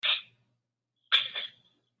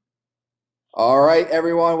All right,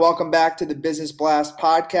 everyone, welcome back to the Business Blast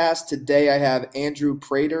podcast. Today I have Andrew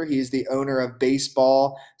Prater. He's the owner of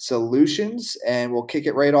Baseball Solutions, and we'll kick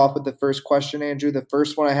it right off with the first question, Andrew. The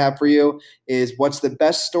first one I have for you is what's the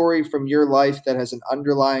best story from your life that has an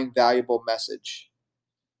underlying valuable message?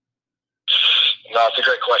 No, it's a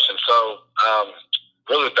great question.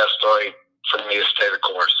 Really the best story for me is stay the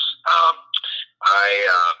course. I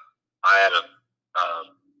had a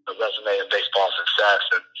resume of baseball success,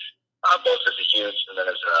 and both as a youth and then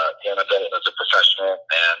as a professional.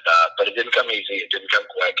 And but it didn't come easy. It didn't come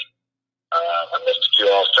quick. I missed a few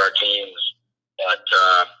All-Star teams, but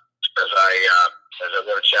as I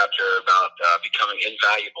wrote a chapter about becoming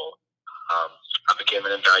invaluable, I became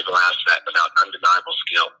an invaluable asset without undeniable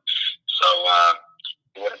skill. So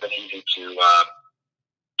it would have been easy to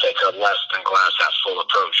take a less than glass half full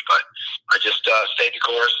approach, but I just stayed the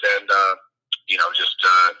course, and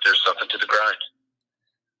there's something to the grind.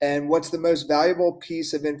 And what's the most valuable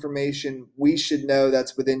piece of information we should know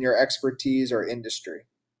that's within your expertise or industry?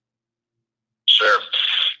 Sure.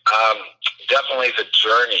 Um, Definitely the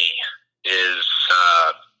journey is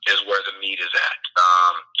where the meat is at.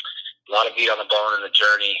 A lot of meat on the bone in the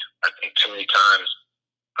journey. I think too many times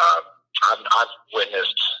I've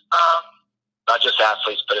witnessed not just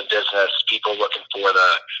athletes, but in business, people looking for the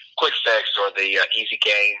quick fix or the easy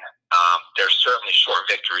gain. There's certainly short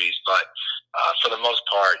victories, but for the most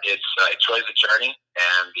part, it's really the journey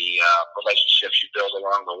and the relationships you build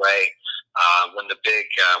along the way. When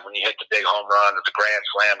you hit the big home run or the grand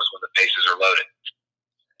slam is when the bases are loaded.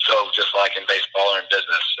 So just like in baseball or in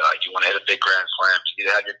business, you want to hit a big grand slam. You need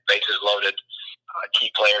to have your bases loaded,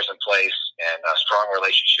 key players in place, and strong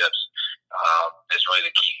relationships is really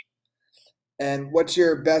the key. And what's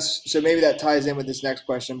your best, so maybe that ties in with this next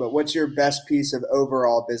question, but what's your best piece of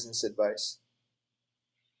overall business advice?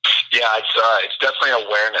 Yeah, it's definitely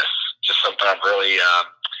awareness. Just something I've really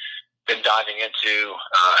been diving into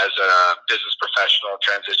as a business professional,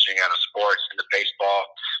 transitioning out of sports into baseball.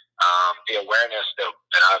 The awareness that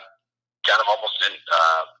I've kind of almost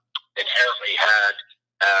inherently had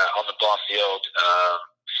on the ball field,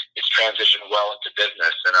 it's transitioned well into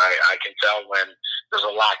business, and I can tell when there's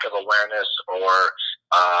a lack of awareness or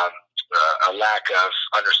a lack of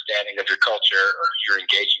understanding of your culture or who you're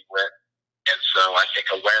engaging with. And so I think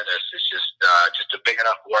awareness is just a big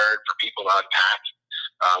enough word for people to unpack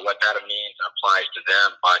what that means and applies to them.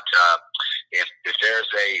 But if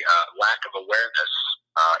there's a lack of awareness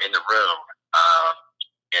in the room,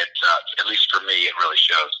 at least for me, it really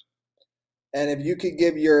shows. And if you could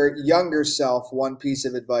give your younger self one piece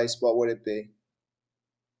of advice, what would it be?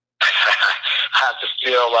 I have to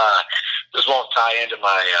feel this won't tie into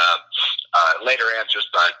my later answers,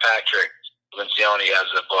 but Patrick Lencioni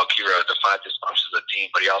has a book. He wrote The Five Dysfunctions of the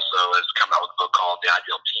Team, but he also has come out with a book called The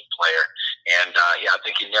Ideal Team Player. And I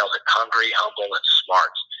think he nails it: hungry, humble, and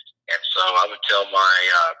smart. And so I would tell my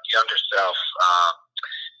younger self,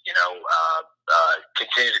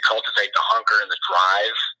 continue to cultivate the hunger and the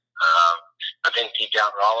drive. I think deep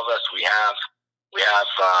down in all of us, we have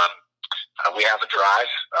a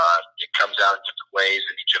drive. It comes out in different ways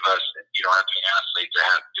in each of us. And you don't have to be an athlete to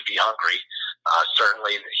have to be hungry.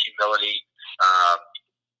 Certainly, the humility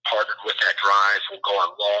partnered with that drive will go a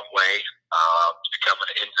long way to become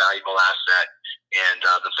an invaluable asset. And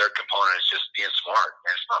the third component is just being smart.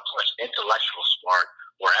 And it's not so much intellectual smart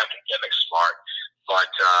or academic smart, but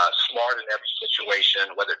smart in every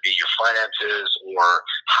situation, whether it be your finances or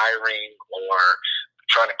hiring or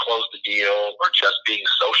trying to close the deal or just being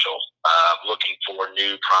social, looking for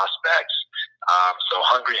new prospects. So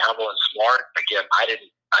hungry, humble, and smart. Again, I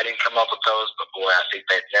didn't come up with those, but boy, I think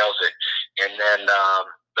that nails it. And then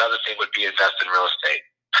the other thing would be invest in real estate.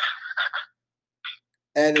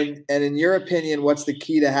 And in your opinion, what's the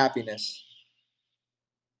key to happiness?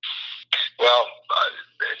 Well,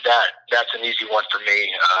 that's an easy one for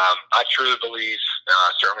me. I truly believe,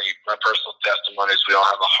 certainly my personal testimony is we all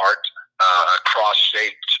have a heart, a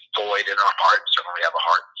cross-shaped void in our heart. Certainly we have a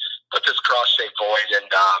heart, but this cross-shaped void,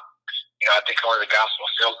 and I think only the gospel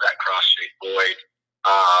fills that cross-shaped void.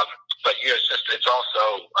 But it's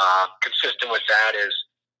also consistent with that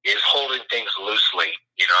is holding things loosely.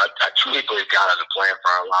 I truly believe God has a plan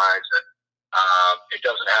for our lives, and it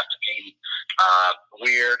doesn't have to be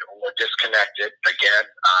weird or disconnected. Again,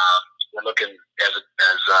 we're looking as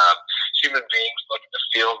human beings looking to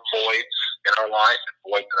fill voids in our life and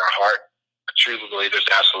voids in our heart. I truly believe there's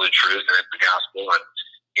absolute truth in the gospel, and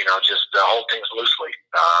just hold things loosely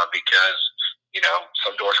because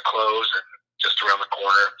some doors close, and just around the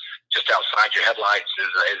corner, just outside your headlights,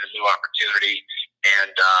 is a new opportunity.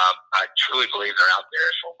 And I truly believe they're out there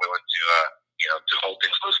if we're willing to hold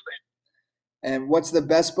things loosely. And what's the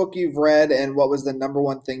best book you've read, and what was the number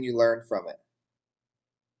one thing you learned from it?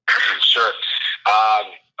 Sure.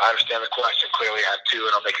 I understand the question clearly. I have two,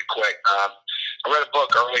 and I'll make it quick. I read a book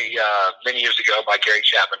many years ago by Gary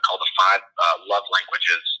Chapman called The Five Love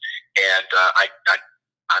Languages, and I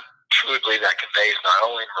truly believe that conveys not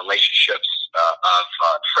only in relationships of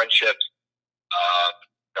friendships,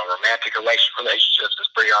 romantic relationships is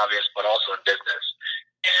pretty obvious, but also in business,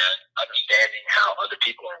 and understanding how other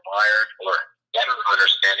people are wired, or better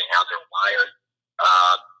understanding how they're wired.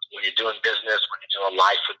 When you're doing business, when you're doing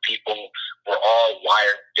life with people, we're all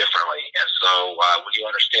wired differently. And so when you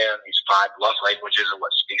understand these five love languages and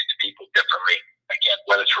what speaks to people differently, again,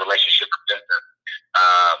 whether it's a relationship or business,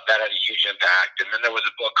 that had a huge impact. And then there was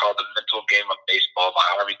a book called The Mental Game of Baseball by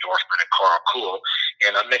Harvey Dorfman and Carl Kuhl.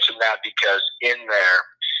 And I mentioned that because in there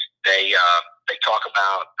they talk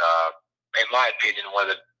about, in my opinion,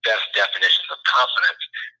 one of the best definitions of confidence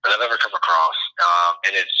that I've ever come across.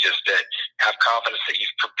 And it's just that have confidence that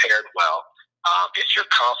you've prepared well. It's your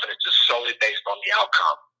confidence is solely based on the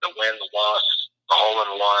outcome, the win, the loss, the hole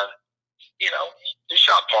in one. You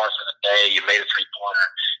shot par for the day, you made a three-pointer.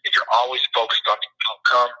 If you're always focused on the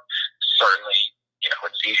outcome, certainly,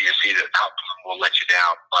 it's easy to see that the outcome will let you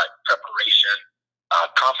down. But preparation,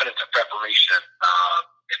 confidence and preparation,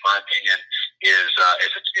 in my opinion, is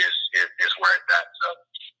where it's at. So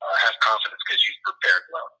have confidence because you've prepared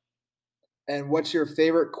well. And what's your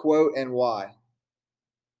favorite quote and why?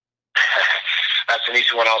 That's an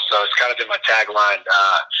easy one also. It's kind of been my tagline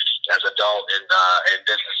as an adult in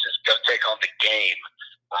businesses. Go take on the game.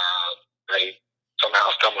 They somehow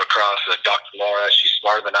stumbled across Dr. Laura. She's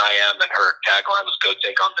smarter than I am, and her tagline was go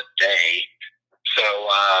take on the day. So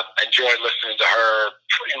enjoyed listening to her.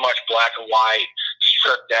 Pretty much black and white,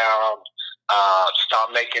 stripped down,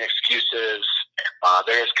 stop making excuses.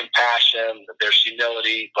 There is compassion, there's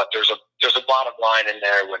humility, but there's a bottom line in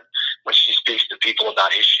there when she speaks to people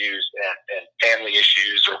about issues and family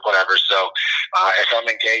issues or whatever. So if I'm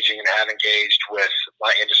engaging and have engaged with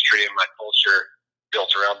my industry and my culture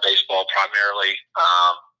built around baseball primarily,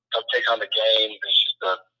 go take on the game.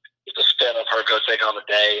 It's a spin of her go take on the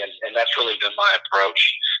day, and that's really been my approach.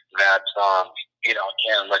 That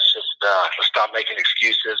again, let's stop making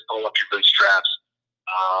excuses, pull up your bootstraps.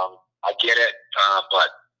 I get it, but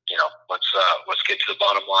let's get to the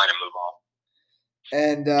bottom line and move on.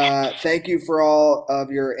 And thank you for all of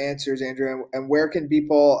your answers, Andrew. And where can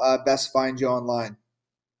people best find you online?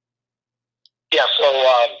 Yeah, so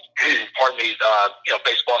pardon me,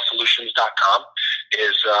 baseballsolutions.com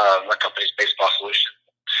is my company's Baseball Solutions.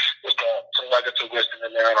 There's some nuggets of wisdom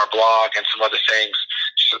in there on our blog and some other things.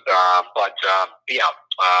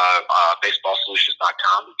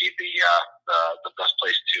 Baseballsolutions.com would be the best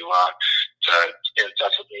place to get in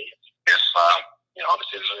touch with me. If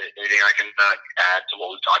obviously there's anything I can add to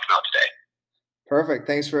what we've talked about today. Perfect.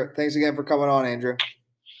 Thanks again for coming on, Andrew.